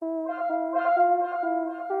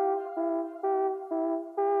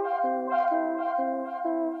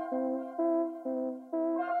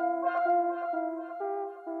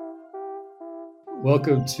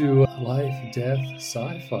Welcome to Life, Death,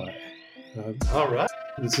 Sci-Fi. All right.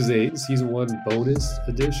 This is a season 1 bonus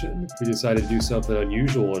edition. We decided to do something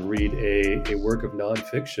unusual and read a work of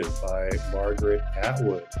nonfiction by Margaret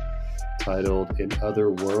Atwood titled In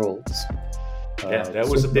Other Worlds. Yeah, that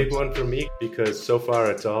was a big one for me because so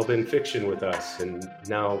far it's all been fiction with us. And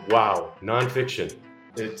now, wow, nonfiction.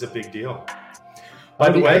 It's a big deal. By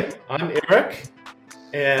the way, I'm Eric,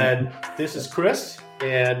 and this is Chris.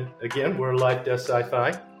 And again, we're Life, Death,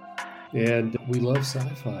 Sci-Fi. And we love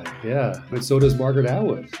sci-fi, yeah. But so does Margaret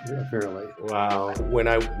Atwood, apparently. Wow. When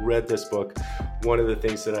I read this book, one of the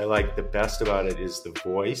things that I like the best about it is the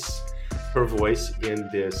voice. Her voice in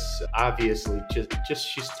this, obviously, just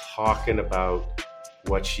she's talking about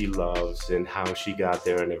what she loves and how she got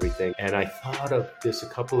there and everything. And I thought of this a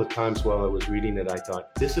couple of times while I was reading it. I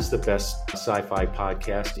thought, this is the best sci-fi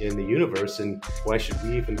podcast in the universe, and why should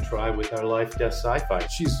we even try with our Life, Death, Sci-Fi?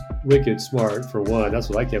 She's wicked smart, for one. That's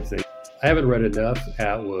what I kept thinking. I haven't read enough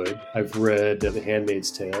Atwood. I've read The Handmaid's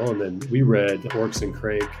Tale, and then we read Orcs and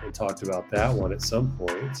Craig and talked about that one at some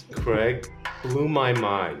point. Craig blew my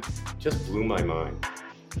mind. Just blew my mind.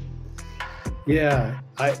 Yeah,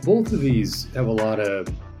 both of these have a lot of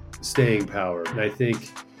staying power. And I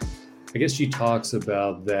guess she talks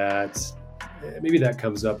about that. Maybe that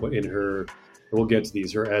comes up in her, we'll get to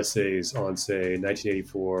these, her essays on, say,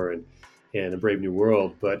 1984 and A Brave New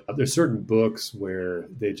World. But there's certain books where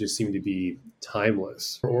they just seem to be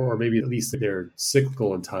timeless, or maybe at least they're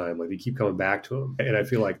cyclical in time. Like they keep coming back to them. And I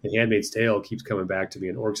feel like The Handmaid's Tale keeps coming back to me,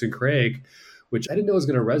 and Orcs and Craig, which I didn't know was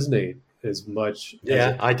going to resonate as much.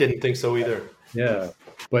 Yeah, I didn't think so either. Yeah,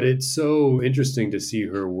 but it's so interesting to see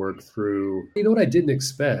her work through. You know what I didn't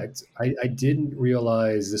expect? I didn't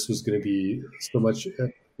realize this was going to be so much,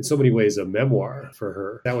 in so many ways, a memoir for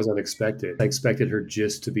her. That was unexpected. I expected her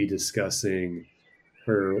just to be discussing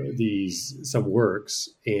some works,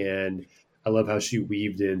 and I love how she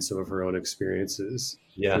weaved in some of her own experiences.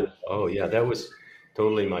 Yeah. Oh, yeah. That was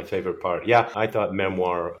totally my favorite part. Yeah, I thought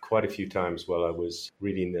memoir quite a few times while I was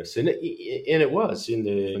reading this. And it was in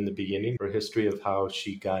the beginning, her history of how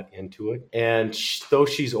she got into it. And though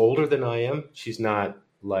she's older than I am, she's not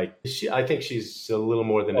like, I think she's a little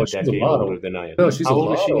more than a decade older than I am. No, she's how a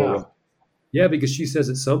old lot is she older. now? Yeah, because she says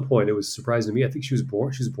at some point, it was surprising to me, I think she was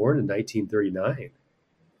born in 1939.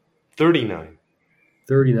 39.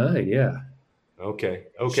 39, yeah. Okay.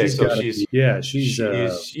 She's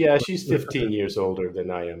 15 years older than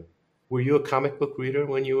I am. Were you a comic book reader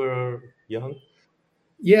when you were young?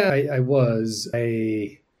 Yeah, I was.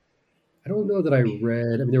 I don't know that I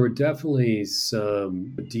read. I mean, there were definitely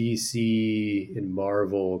some DC and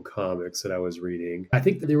Marvel comics that I was reading. I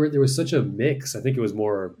think that there was such a mix. I think it was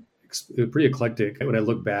pretty eclectic. When I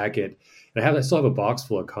look back at, and I still have a box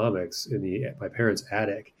full of comics in my parents'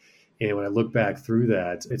 attic. And when I look back through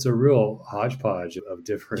that, it's a real hodgepodge of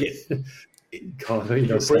different comic.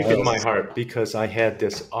 You're breaking my heart because I had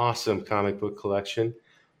this awesome comic book collection.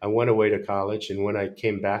 I went away to college, and when I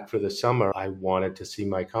came back for the summer, I wanted to see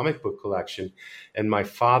my comic book collection. And my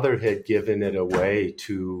father had given it away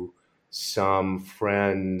to some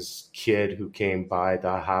friend's kid who came by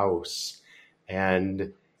the house.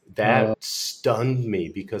 And that stunned me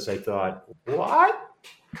because I thought, what?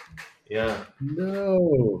 Yeah.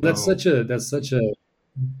 No, that's such a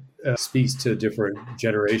speaks to different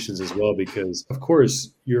generations as well, because of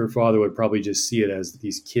course your father would probably just see it as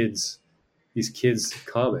these kids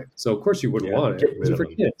comic. So of course you wouldn't want it. It's for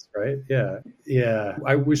kids, right? Yeah. Yeah.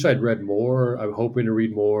 I wish I'd read more. I'm hoping to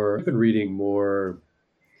read more. I've been reading more.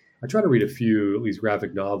 I try to read a few, at least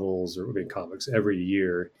graphic novels or comics every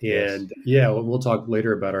year. And we'll talk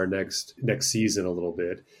later about our next season a little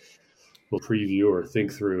bit. We'll preview or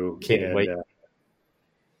think through. Can't wait.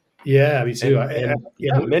 Yeah, me too.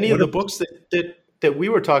 Many of the books that we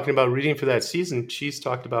were talking about reading for that season, she's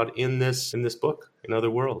talked about in this book, In Other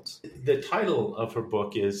Worlds. The title of her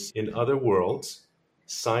book is In Other Worlds,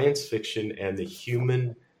 Science Fiction and the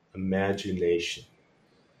Human Imagination.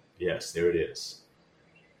 Yes, there it is.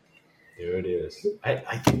 There it is. I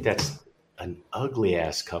think that's an ugly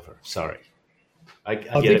ass cover. Sorry. I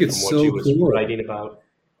get think it it's from what so she was cool. writing about.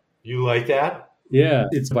 You like that? Yeah,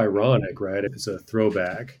 it's ironic, right? It's a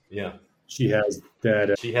throwback. Yeah. She has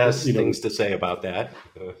that. She has things to say about that.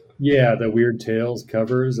 Yeah, the Weird Tales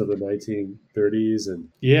covers of the 1930s. And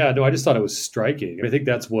I just thought it was striking. I think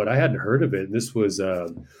that's what I hadn't heard of it. And this was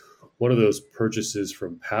one of those purchases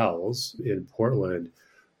from Pals in Portland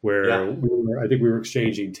where I think we were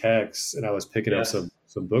exchanging texts, and I was picking up some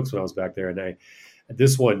books when I was back there. And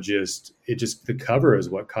this one the cover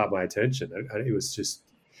is what caught my attention. It was just,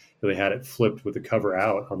 they had it flipped with the cover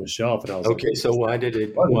out on the shelf, and I was okay. So why do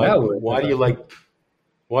you like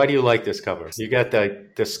Why do you like this cover? You got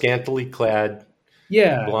the scantily clad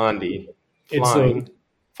Yeah, blondie it's so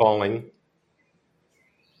falling,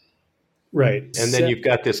 right. and then you've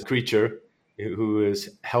got this creature who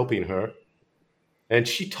is helping her. And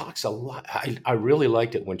she talks a lot. I really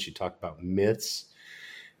liked it when she talked about myths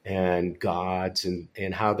and gods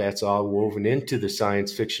and how that's all woven into the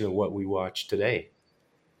science fiction of what we watch today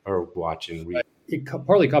or watch and read. It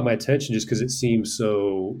partly caught my attention just because it seems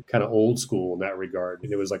so kind of old school in that regard.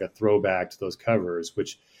 And it was like a throwback to those covers,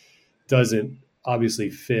 which doesn't obviously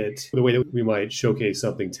fit the way that we might showcase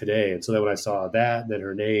something today. And so then when I saw that, and then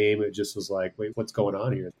her name, it just was like, wait, what's going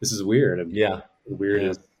on here? This is weird. And Yeah. weird Yeah.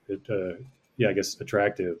 is, I guess,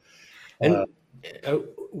 attractive. And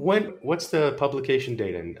what's the publication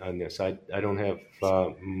date on this? I don't have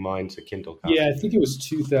mine's a Kindle copy. Yeah, I think it was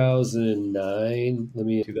 2009.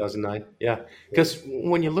 2009. Yeah, because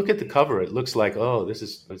when you look at the cover, it looks like, oh,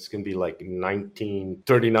 it's going to be like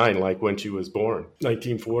 1939, like when she was born,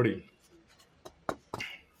 1940.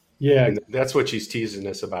 Yeah, and that's what she's teasing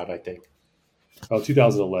us about, I think. Oh,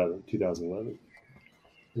 2011.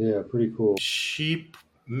 Yeah, pretty cool. She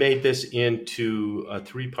made this into a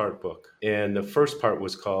 3-part book, and the first part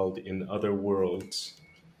was called In Other Worlds,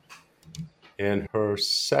 and her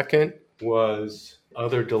second was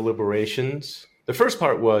Other Deliberations. The first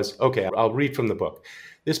part was, okay, I'll read from the book.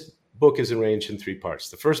 This book is arranged in 3 parts.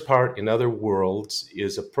 The first part, In Other Worlds,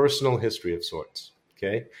 is a personal history of sorts,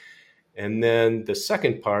 okay? And then the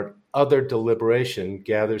second part, Other Deliberation,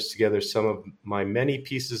 gathers together some of my many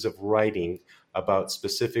pieces of writing about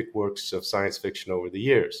specific works of science fiction over the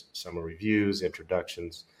years. Some are reviews,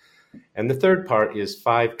 introductions. And the third part is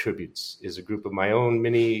 5 Tributes, is a group of my own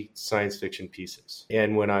mini science fiction pieces.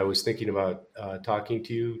 And when I was thinking about talking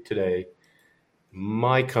to you today,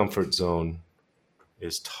 my comfort zone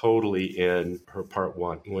is totally in her part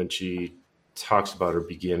 1, when she talks about her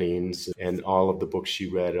beginnings and all of the books she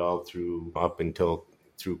read all through up until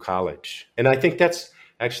through college. And I think that's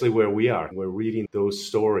actually where we are. We're reading those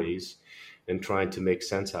stories and trying to make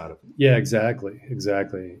sense out of it. Yeah, exactly.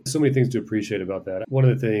 So many things to appreciate about that. One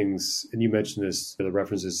of the things, and you mentioned this, the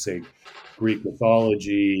references, say, Greek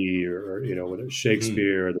mythology or whether it's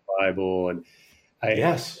Shakespeare or the Bible. And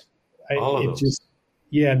all of those.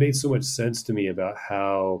 It made so much sense to me about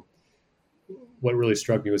how, what really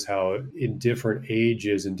struck me was how in different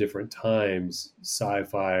ages and different times,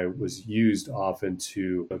 sci-fi was used often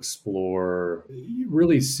to explore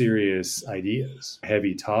really serious ideas,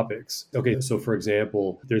 heavy topics. Okay, so for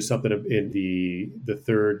example, there's something in the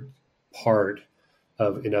third part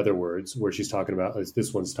of In Other Words, where she's talking about,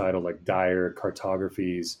 this one's titled like Dire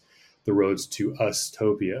Cartographies, The Roads to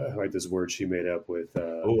Ustopia, right? This word she made up with.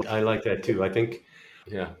 I like that too. I think,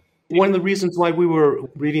 yeah. One of the reasons why we were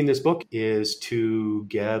reading this book is to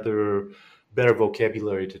gather better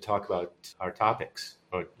vocabulary to talk about our topics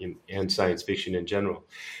and science fiction in general.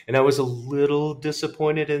 And I was a little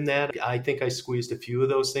disappointed in that. I think I squeezed a few of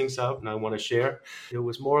those things out and I want to share. It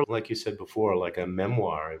was more, like you said before, like a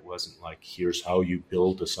memoir. It wasn't like, here's how you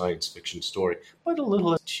build a science fiction story, but a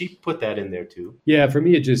little, she put that in there too. Yeah, for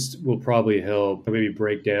me, it just will probably help maybe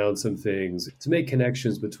break down some things to make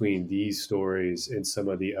connections between these stories and some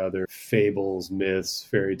of the other fables, myths,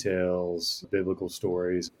 fairy tales, biblical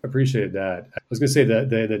stories. I appreciate that. I was going to say that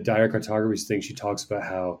the dire cartographies thing, she talks about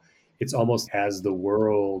how it's almost as the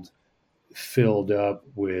world filled up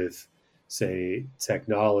with, say,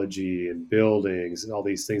 technology and buildings and all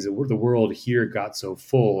these things, and the world here got so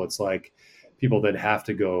full, it's like people then have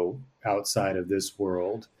to go outside of this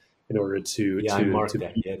world in order to I marked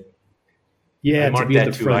that. Yeah, I marked to be that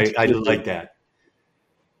at the too. front. I like that.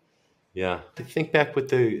 Yeah, I think back with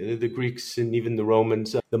the Greeks and even the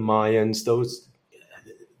Romans, the Mayans.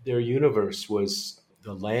 Their universe was,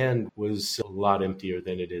 the land was a lot emptier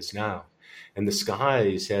than it is now, and the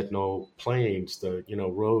skies had no planes, the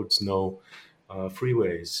roads, no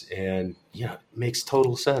freeways, and it makes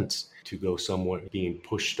total sense to go somewhere being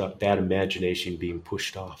pushed up, that imagination being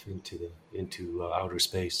pushed off into outer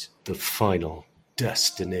space, the final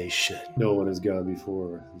destination. No one has gone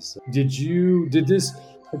before. Can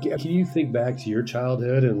you think back to your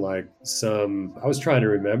childhood and I was trying to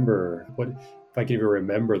remember if I can even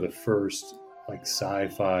remember the first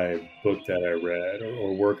sci-fi book that I read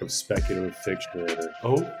or work of speculative fiction.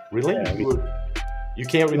 Oh, really? Yeah, you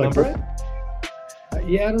can't remember it?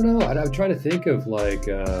 Yeah, I don't know. I'm trying to think of what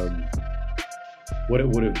it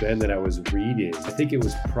would have been that I was reading. I think it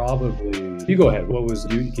was probably. You go ahead.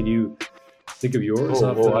 Can you Think of yours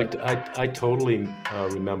Oh, off well, the. I totally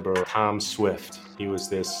remember Tom Swift. He was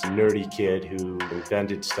this nerdy kid who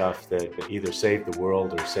invented stuff that either saved the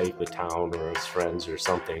world or saved the town or his friends or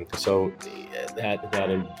something. So that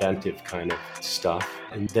inventive kind of stuff.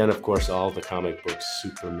 And then, of course, all the comic books,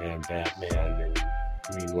 Superman, Batman, and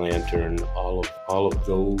Green Lantern, all of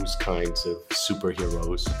those kinds of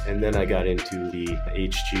superheroes. And then I got into the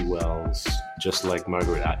H.G. Wells, just like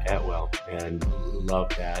Margaret Atwood, and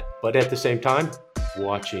loved that. But at the same time,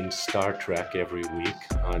 watching Star Trek every week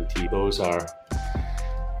on TV. Those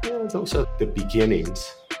are the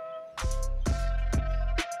beginnings.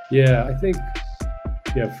 Yeah, I think.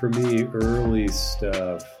 Yeah, for me, early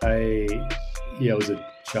stuff. I was a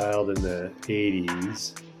child in the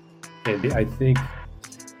 '80s, and I think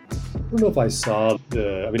I don't know if I saw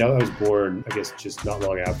the. I mean, I was born, I guess, just not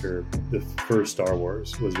long after the first Star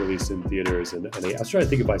Wars was released in theaters, and I was trying to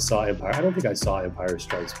think if I saw Empire. I don't think I saw Empire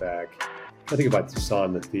Strikes Back. I think if I saw it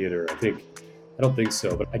in the theater, I don't think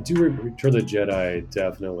so, but I do Return of the Jedi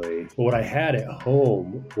definitely. But what I had at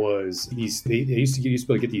home was these. They used to be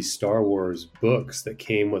able to get these Star Wars books that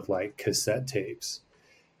came with like cassette tapes,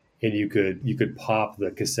 and you could pop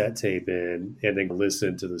the cassette tape in and then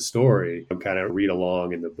listen to the story and kind of read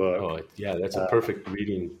along in the book. Oh, yeah, that's a perfect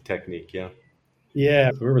reading technique. Yeah.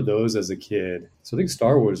 Yeah, I remember those as a kid. So I think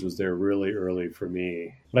Star Wars was there really early for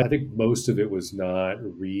me. But I think most of it was not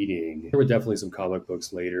reading. There were definitely some comic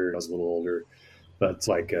books later. I was a little older, but it's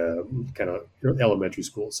like kind of elementary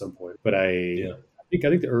school at some point. But Yeah. I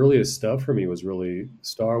think the earliest stuff for me was really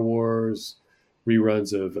Star Wars,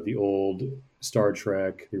 reruns of the old Star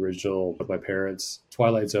Trek, the original with my parents.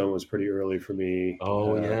 Twilight Zone was pretty early for me.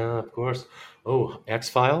 Oh, yeah, of course. Oh,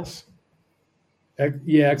 X-Files?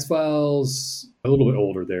 Yeah, X Files a little bit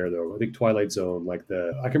older there though. I think Twilight Zone, I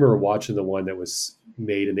can remember watching the one that was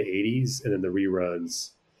made in the '80s, and then the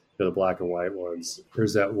reruns, the black and white ones.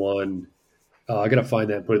 There's that one. I gotta find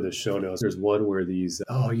that and put it in the show notes. There's one where these.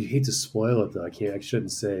 Oh, you hate to spoil it though. I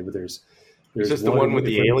shouldn't say, but there's Is there's this the one. one with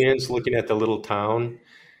the aliens looking at the little town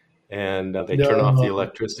and they turn off the No,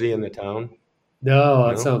 electricity in the town? no,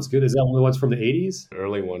 that No? sounds good. Is that one of the ones from the '80s?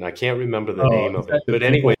 Early one. I can't remember the Oh, name is of that it. the But people?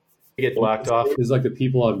 anyway, they get blocked off. Is like the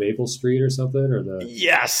people on Maple Street or something, or the.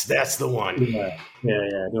 Yes, that's the one. Yeah, yeah.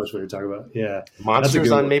 I know what you're talking about. Yeah, that's a Monsters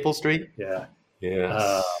good on one. Maple Street? Yeah. Uh,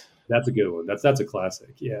 Yes. that's a good one. That's a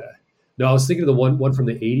classic. Yeah. No, I was thinking of the one from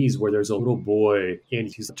the '80s where there's a little boy and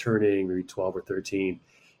he's turning maybe 12 or 13, and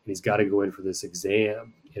he's got to go in for this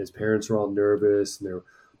exam, and his parents are all nervous and they're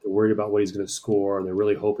worried about what he's going to score, and they're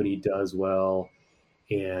really hoping he does well.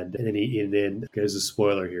 And then there's a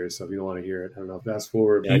spoiler here, so if you don't want to hear it, I don't know. Fast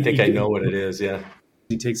forward. Yeah, I think I know what it is. Yeah.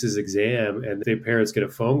 He takes his exam, and the parents get a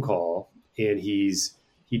phone call, and he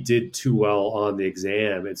did too well on the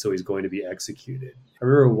exam, and so he's going to be executed. I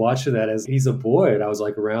remember watching that as he's a boy, and I was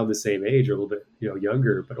like around the same age, or a little bit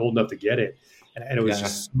younger, but old enough to get it, and it was Yeah.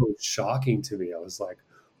 just so shocking to me. I was like,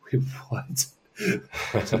 wait, what?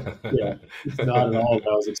 Yeah, it's not at all what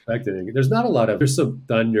I was expecting. There's some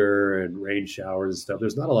thunder and rain showers and stuff.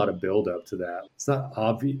 There's not a lot of build up to that. It's not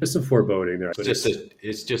obvious. There's some foreboding there. But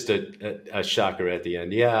It's just a shocker at the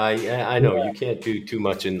end. Yeah, I know yeah, you can't do too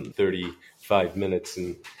much in 35 minutes,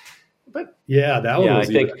 but yeah, that one yeah, I was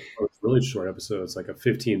think even a really short episode. It's like a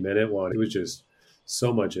 15-minute one. It was just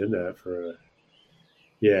so much in that for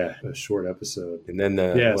a short episode. and then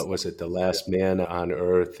Yes. what was it, The Last Man on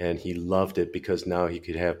Earth, and he loved it because now he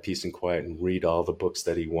could have peace and quiet and read all the books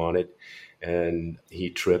that he wanted, and he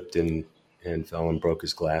tripped and fell and broke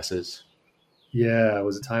his glasses. Yeah,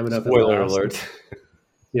 was it time enough Spoiler at last? alert.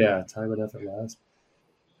 Yeah, time enough at last.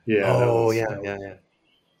 Yeah, Oh yeah, yeah.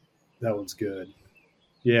 that one's good.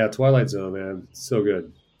 Yeah, Twilight Zone, man, so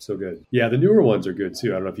good, so good. Yeah, the newer ones are good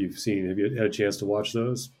too. I don't know if you've seen. Have you had a chance to watch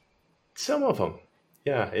those? Some of them.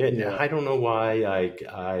 Yeah, Yeah, I don't know why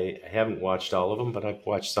I haven't watched all of them, but I've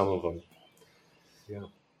watched some of them. Yeah.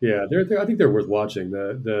 yeah, they're I think they're worth watching.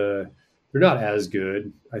 They're not as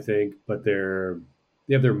good, I think, but they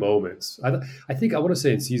have their moments. I think I want to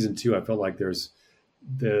say in season 2, I felt like there's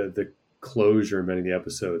the closure in many of the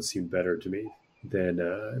episodes seemed better to me than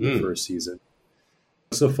in the first season.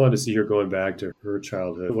 It's so fun to see her going back to her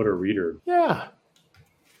childhood. What a reader. Yeah.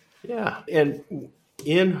 Yeah. And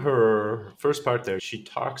in her first part there, she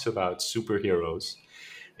talks about superheroes.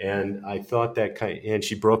 And I thought and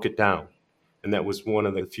she broke it down. And that was one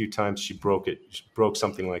of the few times she broke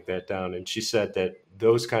something like that down. And she said that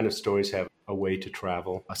those kind of stories have a way to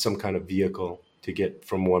travel, some kind of vehicle to get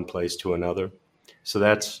from one place to another. So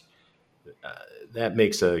that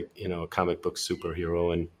makes a comic book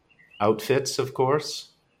superhero. And outfits, of course.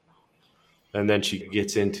 And then she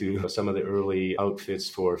gets into some of the early outfits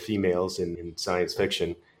for females in science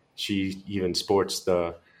fiction. She even sports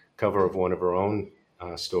the cover of one of her own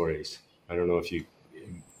stories. I don't know if you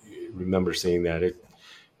remember seeing that.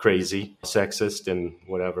 Crazy, sexist, and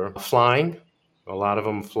whatever. Flying, a lot of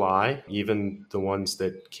them fly, even the ones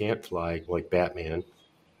that can't fly, like Batman.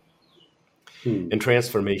 And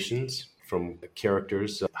transformations from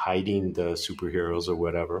characters hiding the superheroes or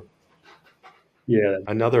whatever. Yeah.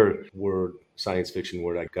 Another word, science fiction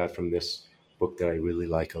word I got from this book that I really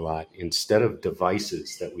like a lot, instead of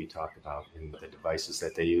devices that we talk about and the devices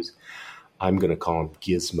that they use, I'm going to call them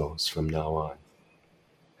gizmos from now on.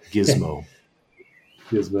 Gizmo.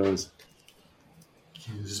 Gizmos.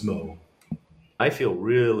 Gizmo. I feel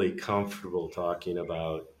really comfortable talking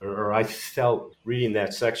about, or I felt reading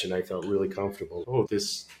that section, I felt really comfortable. Oh,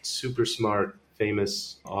 this super smart,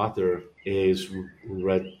 famous author is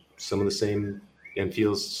read some of the same and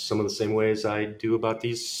feels some of the same ways I do about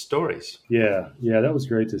these stories. Yeah. That was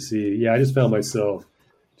great to see. Yeah, I just found myself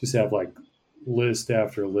just have like list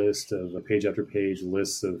after list of page after page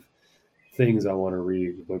lists of things I want to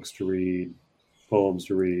read, books to read, poems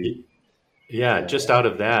to read. Yeah, just out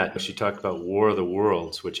of that, she talked about War of the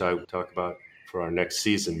Worlds, which I will talk about for our next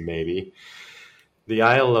season, maybe. The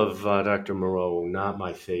Isle of Dr. Moreau, not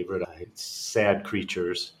my favorite. It's sad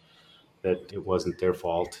creatures, that it wasn't their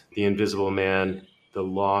fault. The Invisible Man, The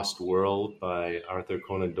Lost World by Arthur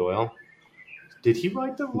Conan Doyle. Did he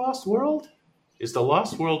write The Lost World? Is The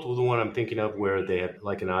Lost World the one I'm thinking of where they had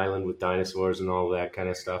like an island with dinosaurs and all that kind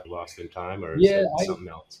of stuff lost in time, or is Yeah, that something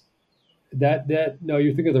else? no,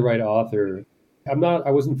 you're thinking of the right author.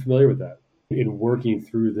 I wasn't familiar with that. In working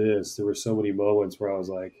through this, there were so many moments where I was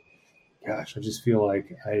like, gosh, I just feel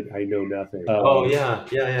like I know nothing. Oh,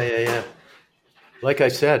 yeah. Like I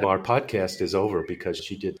said, our podcast is over because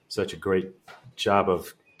she did such a great job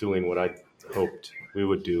of doing what I hoped we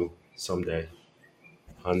would do someday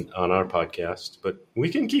on our podcast. But we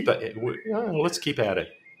can keep it. Let's keep at it.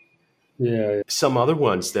 Yeah. Some other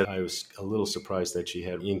ones that I was a little surprised that she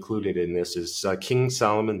had included in this is King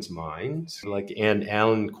Solomon's Mines, and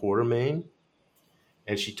Alan Quatermain.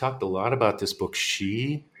 And she talked a lot about this book,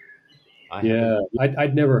 She. Yeah,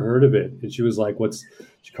 I'd never heard of it, and she was like, "What's?"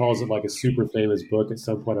 She calls it like a super famous book. At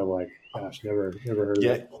some point, I'm like, "Gosh, never heard of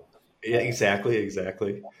Yeah, it." yeah,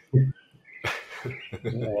 exactly.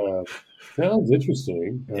 Sounds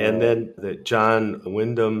interesting. And then the John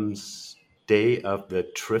Wyndham's Day of the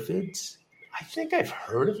Triffids. I think I've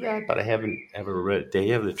heard of that, but I haven't ever read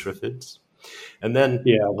Day of the Triffids. And then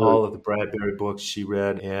Yeah, I've heard. all of the Bradbury books she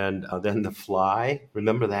read, and then The Fly.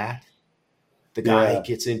 Remember that? The guy Yeah,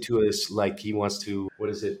 gets into this, like he wants to, what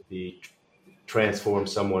is it? Transform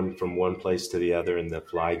someone from one place to the other, and the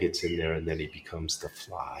fly gets in there, and then he becomes the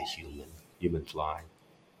fly, human fly.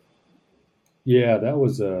 yeah, that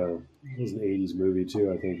was an '80s movie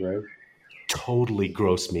too, I think, right? Totally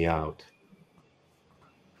grossed me out.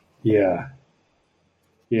 Yeah,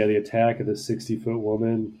 yeah, the attack of the 60-foot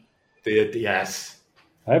woman. Yes.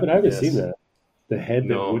 I haven't seen Yes. that. The head that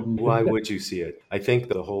No. wouldn't. Why would you see it? I think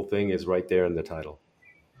the whole thing is right there in the title.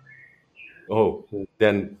 Oh,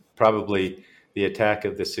 then probably the attack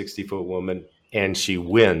of the 60-foot woman, and she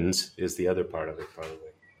wins is the other part of it, probably.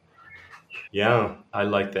 Yeah, I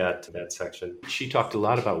like that section. She talked a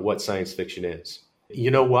lot about what science fiction is.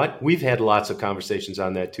 You know what? We've had lots of conversations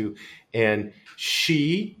on that too. And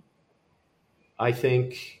she, I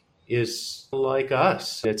think, is like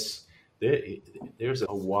us. There's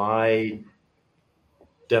a wide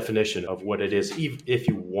definition of what it is, if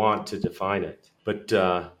you want to define it. But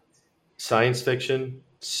science fiction,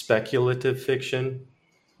 speculative fiction,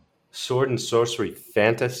 sword and sorcery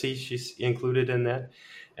fantasy, she's included in that.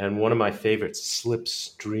 And one of my favorites,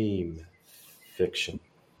 slipstream fiction.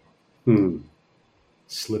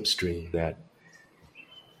 Slipstream, that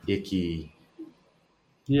icky.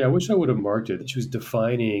 Yeah, I wish I would have marked it. She was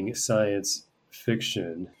defining science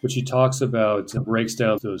fiction, but she talks about breaks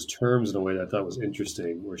down those terms in a way that I thought was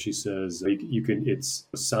interesting, where she says you can it's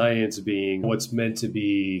science being what's meant to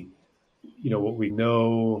be, what we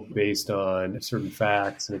know based on certain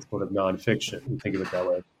facts, and it's sort of nonfiction. We think of it that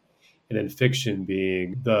way. And then fiction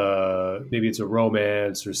being maybe it's a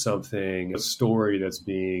romance or something, a story that's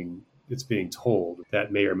being told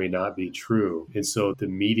that may or may not be true. And so the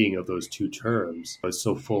meeting of those two terms is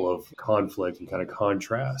so full of conflict and kind of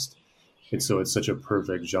contrast. And so it's such a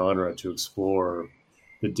perfect genre to explore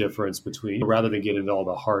the difference between, rather than get into all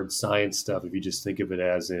the hard science stuff, if you just think of it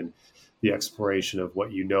as in the exploration of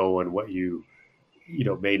what you know and what you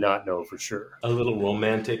may not know for sure. A little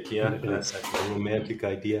romantic, yeah. In a sense. A romantic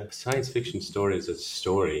idea. A science fiction story is a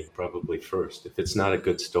story, probably first. If it's not a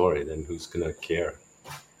good story, then who's going to care?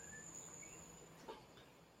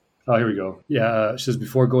 Oh, here we go. Yeah, she says,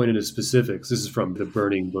 before going into specifics, this is from the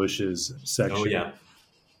burning bushes section. Oh, yeah.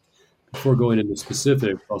 Before going into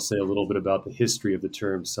specifics, I'll say a little bit about the history of the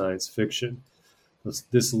term science fiction.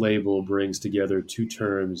 This label brings together two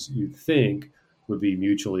terms you'd think would be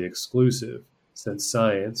mutually exclusive, since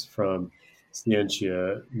science, from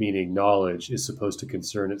scientia, meaning knowledge, is supposed to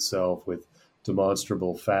concern itself with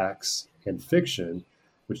demonstrable facts, and fiction,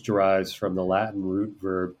 which derives from the Latin root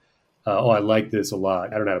verb. I like this a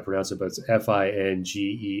lot. I don't know how to pronounce it, but it's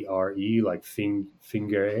fingere, like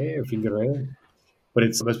fingere. But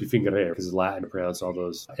it must be fingere because it's Latin to pronounce all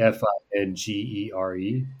those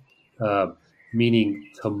fingere, meaning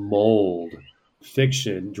to mold.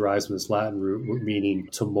 Fiction derives from this Latin root meaning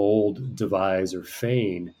to mold, devise, or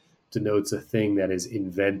feign, denotes a thing that is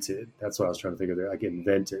invented. That's what I was trying to think of there, like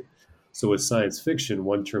invented. So with science fiction,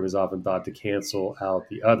 one term is often thought to cancel out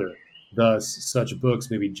the other. Thus, such books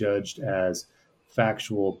may be judged as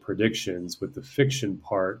factual predictions, with the fiction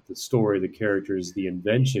part, the story, the characters, the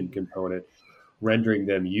invention component, rendering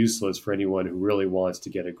them useless for anyone who really wants to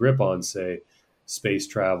get a grip on, say, space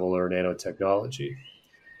travel or nanotechnology.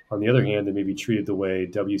 On the other hand, they may be treated the way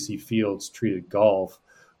W.C. Fields treated golf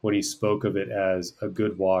when he spoke of it as a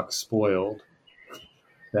good walk spoiled.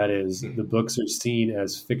 That is, the books are seen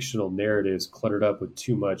as fictional narratives cluttered up with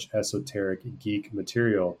too much esoteric geek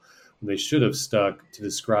material when they should have stuck to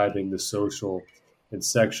describing the social and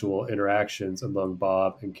sexual interactions among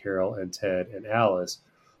Bob and Carol and Ted and Alice,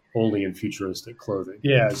 only in futuristic clothing.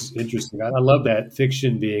 Yeah, it's interesting. I love that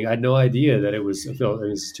fiction being, I had no idea that it was, I feel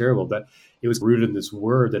it's terrible, but it was rooted in this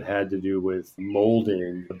word that had to do with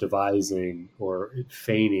molding, devising, or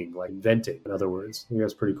feigning, like inventing, in other words. I think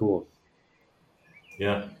that's pretty cool.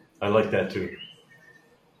 Yeah, I like that too.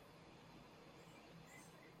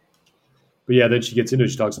 But yeah, then she gets into it.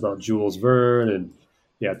 She talks about Jules Verne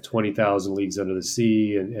and 20,000 Leagues Under the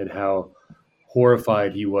Sea and how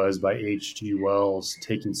horrified he was by H.G. Wells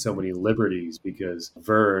taking so many liberties because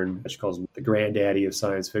Verne, she calls him the granddaddy of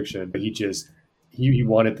science fiction, but he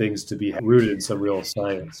wanted things to be rooted in some real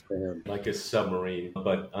science for him. Like a submarine,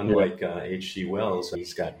 but unlike H.G. Wells,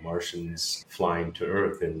 he's got Martians flying to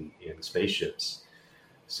Earth in spaceships.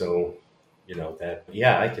 So,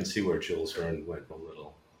 I can see where Jules Verne went a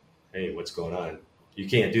little, hey, what's going on? You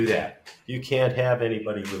can't do that. You can't have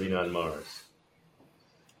anybody living on Mars.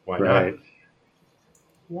 Why not?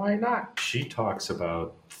 Why not? She talks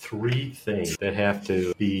about three things that have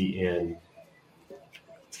to be in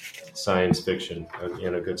science fiction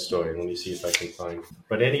in a good story. Let me see if I can find.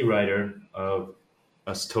 But any writer of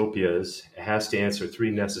dystopias has to answer three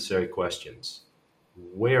necessary questions.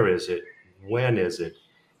 Where is it? When is it?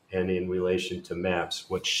 And in relation to maps,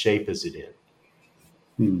 what shape is it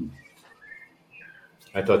in?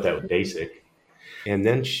 I thought that was basic. And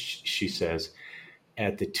then she says,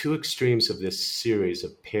 at the two extremes of this series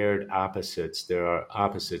of paired opposites,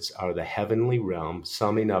 opposites are the heavenly realm,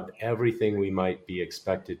 summing up everything we might be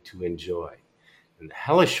expected to enjoy, and the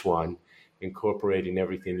hellish one, incorporating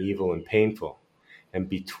everything evil and painful. And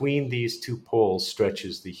between these two poles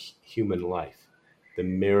stretches the human life, the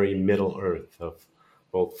merry middle earth of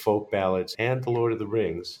both folk ballads and The Lord of the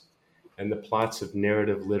Rings, and the plots of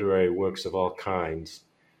narrative literary works of all kinds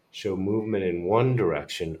show movement in one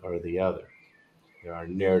direction or the other. There are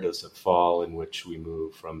narratives of fall in which we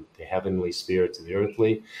move from the heavenly sphere to the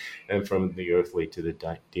earthly, and from the earthly to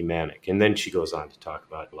the demonic. And then she goes on to talk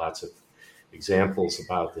about lots of examples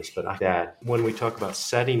about this. But that when we talk about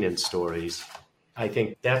setting in stories, I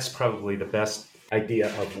think that's probably the best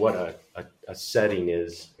idea of what a setting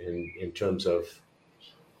is in terms of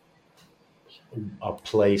a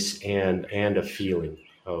place and a feeling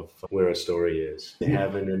of where a story is. The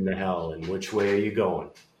heaven and the hell, and which way are you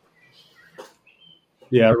going?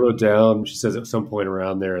 Yeah, I wrote down, she says at some point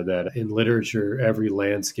around there that in literature, every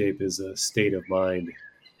landscape is a state of mind.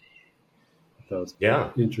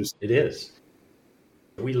 Interesting. It is.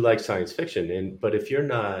 We like science fiction, but if you're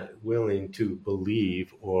not willing to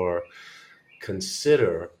believe or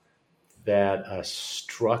consider that a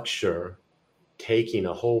structure taking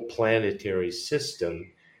a whole planetary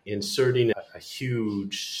system, inserting a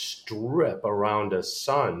huge strip around a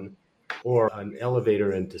sun or an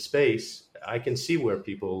elevator into space, I can see where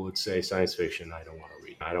people would say science fiction, I don't want to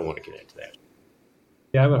read. I don't want to get into that.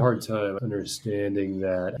 Yeah, I have a hard time understanding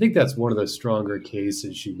that. I think that's one of the stronger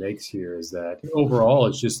cases she makes here is that overall,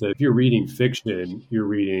 it's just that if you're reading fiction, you're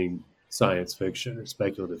reading science fiction or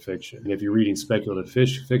speculative fiction. And if you're reading speculative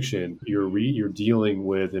fiction, you're dealing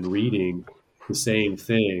with and reading the same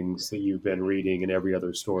things that you've been reading in every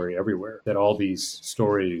other story everywhere. That all these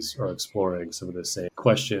stories are exploring some of the same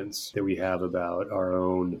questions that we have about our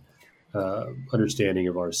own understanding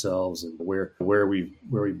of ourselves and where we've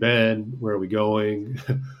been, where are we going,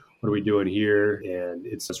 what are we doing here, and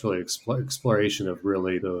it's just really exploration of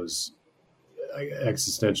really those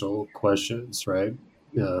existential questions, right?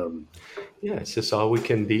 Um, Yeah, is this all we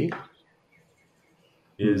can be?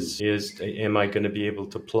 Is am I going to be able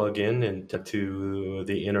to plug in and to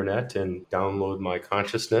the internet and download my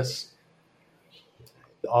consciousness?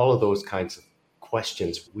 All of those kinds of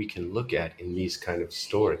questions we can look at in these kind of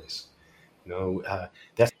stories.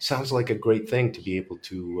 That sounds like a great thing to be able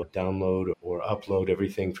to download or upload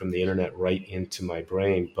everything from the internet right into my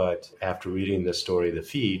brain. But after reading the story, The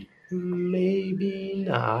Feed, maybe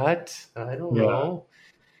not. I don't yeah, know.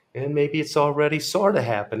 And maybe it's already sort of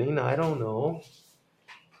happening. I don't know.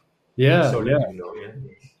 You yeah, sort of yeah. do know,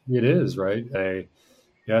 yeah. It is, right.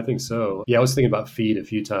 Yeah, I think so. Yeah, I was thinking about Feed a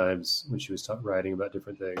few times when she was writing about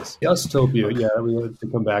different things. Dystopia, yeah, we wanted to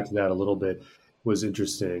come back to that a little bit. Was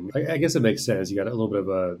interesting. I guess it makes sense. You got a little bit of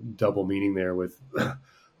a double meaning there with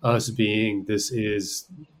us being this is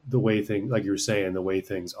the way things, like you were saying, the way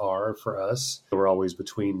things are for us. We're always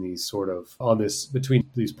between these sort of between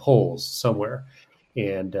these poles somewhere,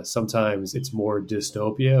 and sometimes it's more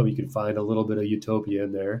dystopia. We can find a little bit of utopia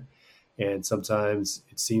in there, and sometimes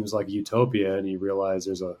it seems like utopia, and you realize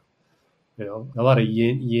there's a lot of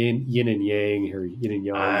yin and yang, or yin and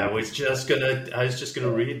yang. I was just gonna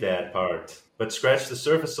read that part, but scratch the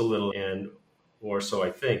surface a little, and or so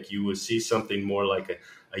I think you would see something more like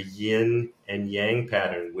a yin and yang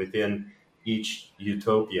pattern within each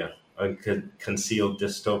utopia, a concealed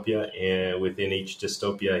dystopia, and within each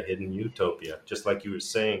dystopia, a hidden utopia. Just like you were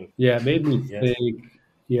saying, Yeah, it made me yes. think.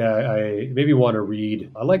 Yeah, I it made me want to read.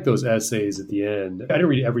 I like those essays at the end. I didn't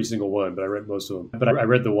read every single one, but I read most of them. But I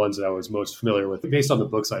read the ones that I was most familiar with based on the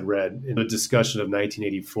books I'd read in the discussion of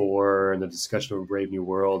 1984 and the discussion of A Brave New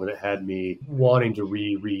World. And it had me wanting to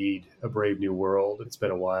reread A Brave New World. It's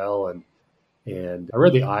been a while. And I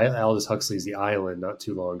read the Aldous Huxley's The Island not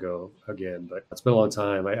too long ago again, but it's been a long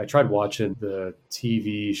time. I tried watching the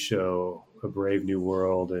TV show A Brave New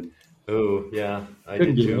World and Oh, yeah, I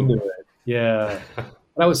couldn't did get into too. it. Yeah.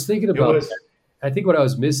 I was thinking It about, was. I think what I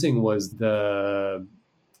was missing was again,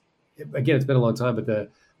 it's been a long time, but this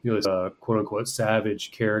quote unquote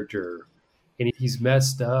savage character. And he's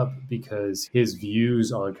messed up because his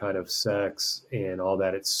views on kind of sex and all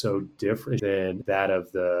that, it's so different than that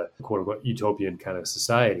of the quote unquote utopian kind of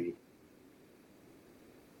society.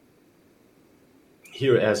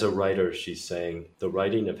 Here, as a writer, she's saying, the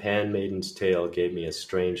writing of Handmaiden's Tale gave me a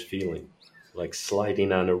strange feeling, like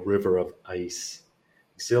sliding on a river of ice.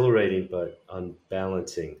 Exhilarating but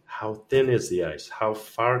unbalancing. How thin is the ice? How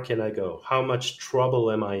far can I go? How much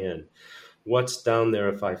trouble am I in? What's down there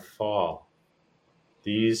if I fall?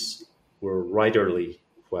 These were writerly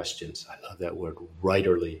questions. I love that word,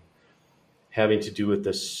 writerly, having to do with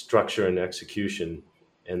the structure and execution.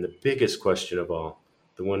 And the biggest question of all,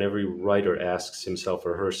 the one every writer asks himself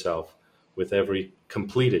or herself with every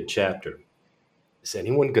completed chapter, is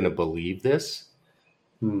anyone going to believe this?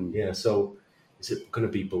 Hmm. Yeah, so is it going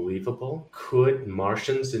to be believable? Could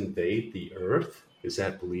Martians invade the Earth? Is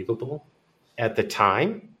that believable? At the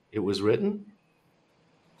time it was written?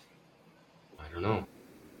 I don't know.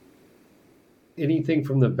 Anything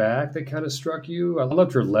from the back that kind of struck you? I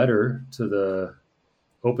loved her letter to the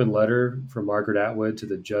open letter from Margaret Atwood to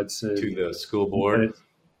the To Judson. the school board?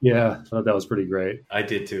 Yeah, I thought that was pretty great. I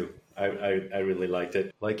did too. I really liked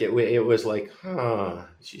it. Like it was like,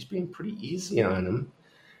 she's being pretty easy on him.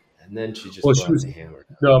 And then she Well, just she brought was the hammer.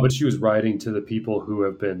 no, but she was writing to the people who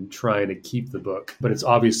have been trying to keep the book. But it's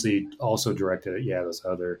obviously also directed at those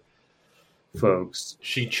other folks.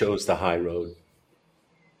 She chose the high road.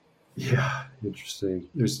 Yeah, interesting.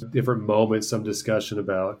 There's different moments, some discussion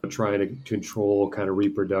about trying to control kind of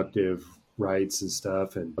reproductive rights and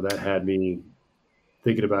stuff, and that had me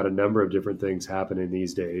thinking about a number of different things happening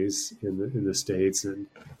these days in the states and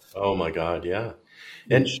Oh my God, yeah.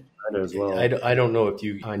 in And China as well. I don't know if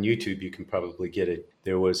you, on YouTube, you can probably get it.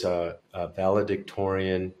 There was a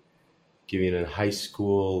valedictorian giving a high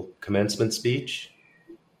school commencement speech.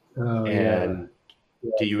 Oh yeah, And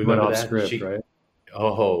yeah. do you Went remember off that? script, right?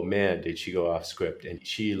 Oh man, did she go off script? And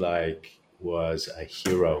she like was a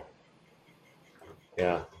hero.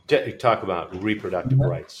 Yeah. Talk about reproductive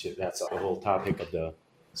rights. That's the whole topic of the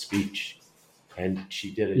speech. And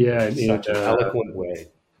she did it Yeah, in such an eloquent way.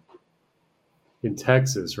 in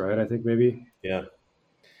Texas, right? I think maybe. Yeah.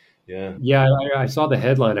 Yeah. Yeah, I saw the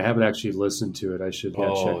headline. I haven't actually listened to it. I should check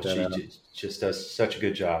Oh, that she out. just does such a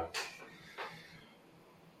good job.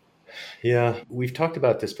 Yeah, we've talked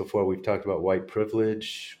about this before. We've talked about white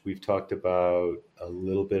privilege. We've talked about a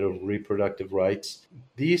little bit of reproductive rights.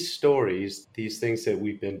 These stories, these things that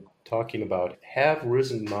we've been talking about, have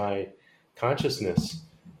risen my consciousness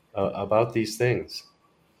about these things.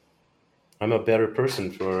 I'm a better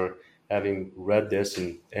person for having read this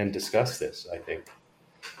and discussed this, I think.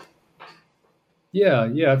 Yeah,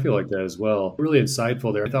 yeah, I feel like that as well. Really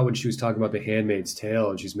insightful there. I thought when she was talking about The Handmaid's Tale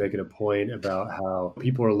and she's making a point about how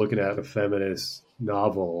people are looking at a feminist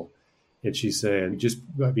novel, and she's saying,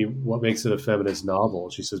 I mean, what makes it a feminist novel?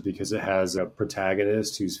 She says, because it has a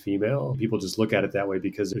protagonist who's female. People just look at it that way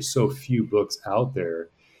because there's so few books out there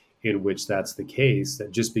in which that's the case,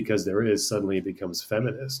 that just because there is, suddenly it becomes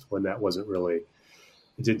feminist when that wasn't really,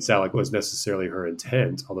 it didn't sound like it was necessarily her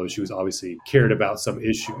intent, although she was obviously cared about some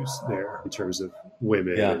issues there in terms of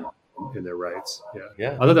women Yeah, and their rights. Yeah.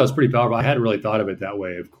 yeah. I thought that was pretty powerful. I hadn't really thought of it that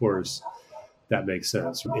way. Of course, that makes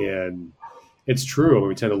sense. And it's true. When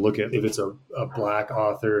we tend to look at, if it's a black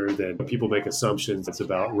author, then people make assumptions it's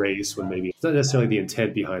about race when maybe it's not necessarily the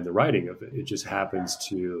intent behind the writing of it. It just happens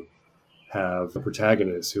to have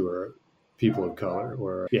protagonists who are people of color,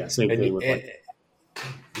 or yeah, same And, thing with like,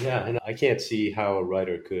 and yeah, and I can't see how a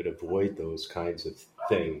writer could avoid those kinds of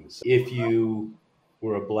things. If you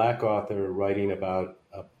were a black author writing about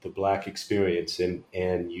the black experience and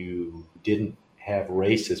you didn't have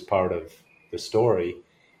race as part of the story,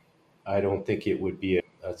 I don't think it would be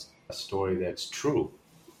a story that's true.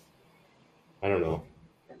 I don't know.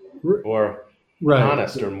 Or right.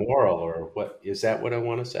 honest or moral, or what is that what I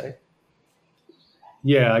want to say?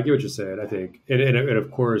 Yeah, I get what you're saying. I think, and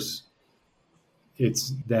of course,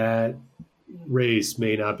 it's that race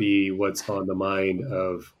may not be what's on the mind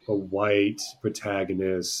of a white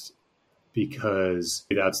protagonist because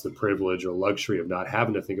that's the privilege or luxury of not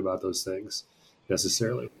having to think about those things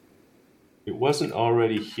necessarily. It wasn't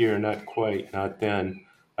already here, not quite, not then.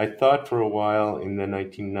 I thought for a while in the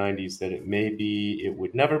 1990s that it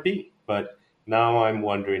would never be, but now I'm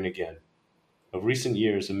wondering again. Of recent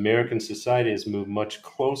years, American society has moved much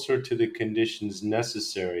closer to the conditions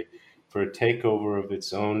necessary for a takeover of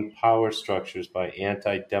its own power structures by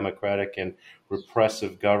anti democratic and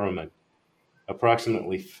repressive government,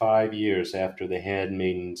 approximately 5 years after The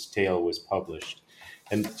Handmaid's Tale was published.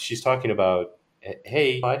 And she's talking about,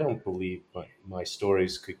 hey, I don't believe my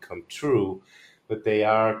stories could come true, but they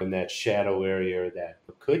are in that shadow area that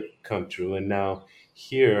could come true. And now,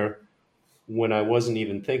 here, when I wasn't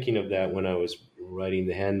even thinking of that when I was writing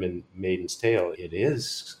The Handmaid's Tale, it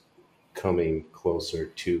is coming closer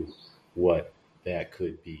to what that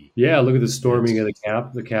could be. Yeah, look at the storming of It's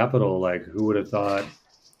the Capitol. Like, who would have thought?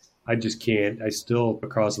 I just can't. I still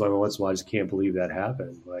across my mind once in a while. I just can't believe that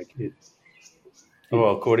happened. Like it.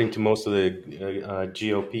 well, according to most of the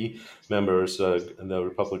GOP members, the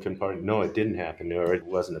Republican Party, no, it didn't happen, or it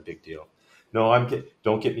wasn't a big deal. No,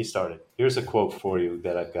 don't get me started. Here's a quote for you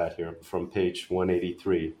that I've got here from page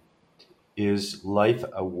 183. Is life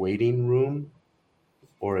a waiting room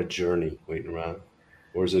or a journey waiting around?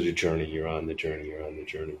 Or is it a journey? You're on the journey. You're on the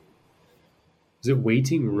journey. Is it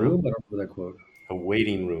waiting Hmm? room? I don't remember that quote. A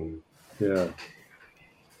waiting room. Yeah.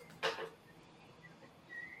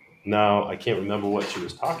 Now, I can't remember what she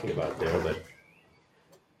was talking about there, but I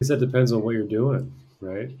guess that depends on what you're doing,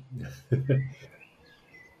 right?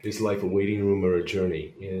 is life a waiting room or a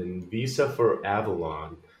journey? In Visa for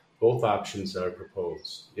Avalon, both options are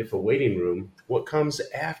proposed. If a waiting room, what comes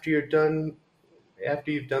after you've done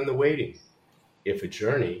the waiting? If a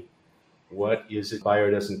journey, what is it? Buyer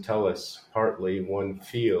doesn't tell us. Partly one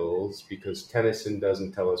feels because Tennyson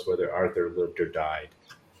doesn't tell us whether Arthur lived or died.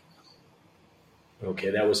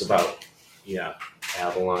 Okay, that was about, yeah,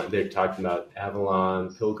 Avalon. They're talking about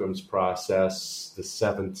Avalon, Pilgrim's Process, the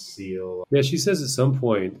Seventh Seal. Yeah, she says at some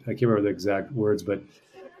point, I can't remember the exact words, but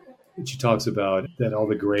she talks about that all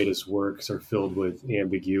the greatest works are filled with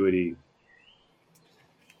ambiguity.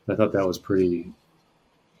 I thought that was pretty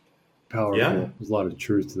Yeah, powerful. There's a lot of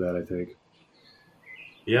truth to that, I think.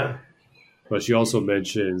 yeah. But she also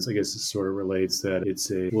mentions, I guess it sort of relates, that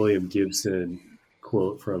it's a William Gibson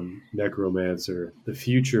quote from Necromancer. The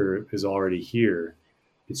future is already here.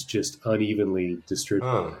 It's just unevenly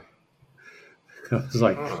distributed. Huh, I was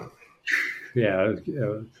like, huh. yeah,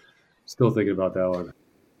 still thinking about that one.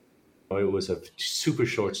 It was a super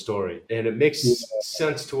short story, and it makes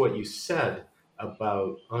sense to what you said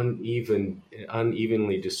about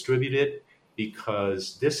unevenly distributed,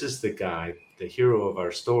 because this is the guy, the hero of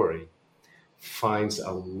our story, finds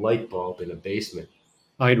a light bulb in a basement.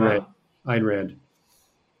 Ayn Huh? Rand. Ayn Rand.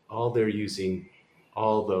 all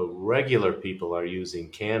the regular people are using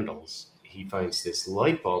candles. He finds this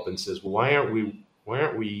light bulb and says, why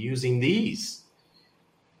aren't we using these?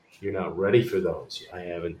 You're not ready for those. I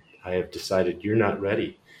have decided you're not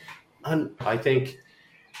ready. And I think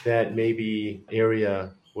that maybe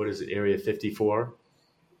area 54?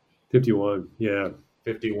 51, yeah.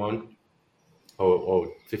 51?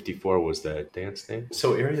 Oh, 54 was the dance thing.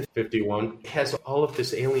 So Area 51 has all of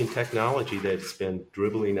this alien technology that's been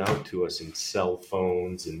dribbling out to us in cell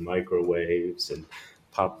phones and microwaves and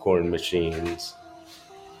popcorn machines.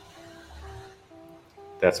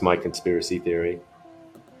 That's my conspiracy theory.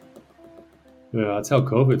 Yeah, that's how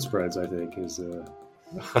COVID spreads, I think, is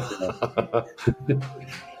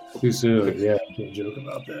too soon. Yeah, I can't joke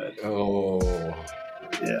about that. Oh.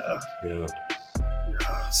 Yeah.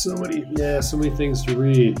 So many things to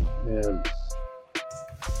read, man.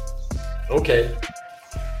 Okay.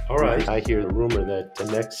 All right. I hear the rumor that the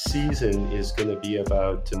next season is going to be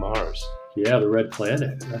about Mars. Yeah, the Red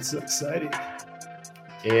Planet. That's exciting.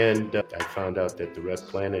 And I found out that the Red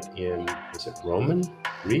Planet in, is it Roman,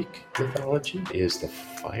 Greek mythology, is the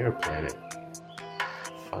fire planet.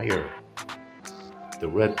 Fire. The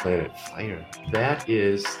Red Planet, fire. That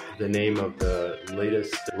is the name of the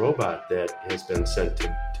latest robot that has been sent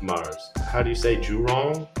to Mars. How do you say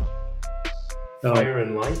Jurong? Fire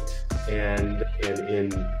and light. And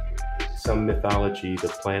in some mythology, the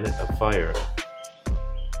planet of fire.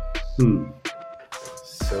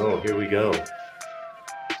 So here we go.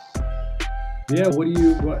 Yeah,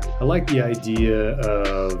 I like the idea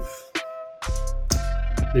of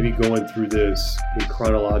maybe going through this in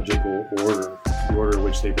chronological order, the order in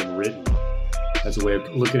which they've been written, as a way of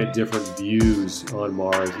looking at different views on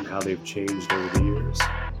Mars and how they've changed over the years.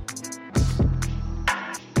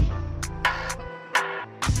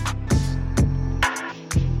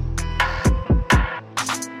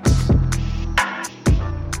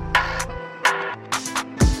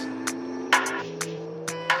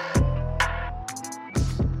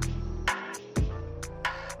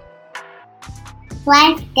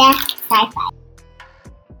 Life, Death, Sci-Fi.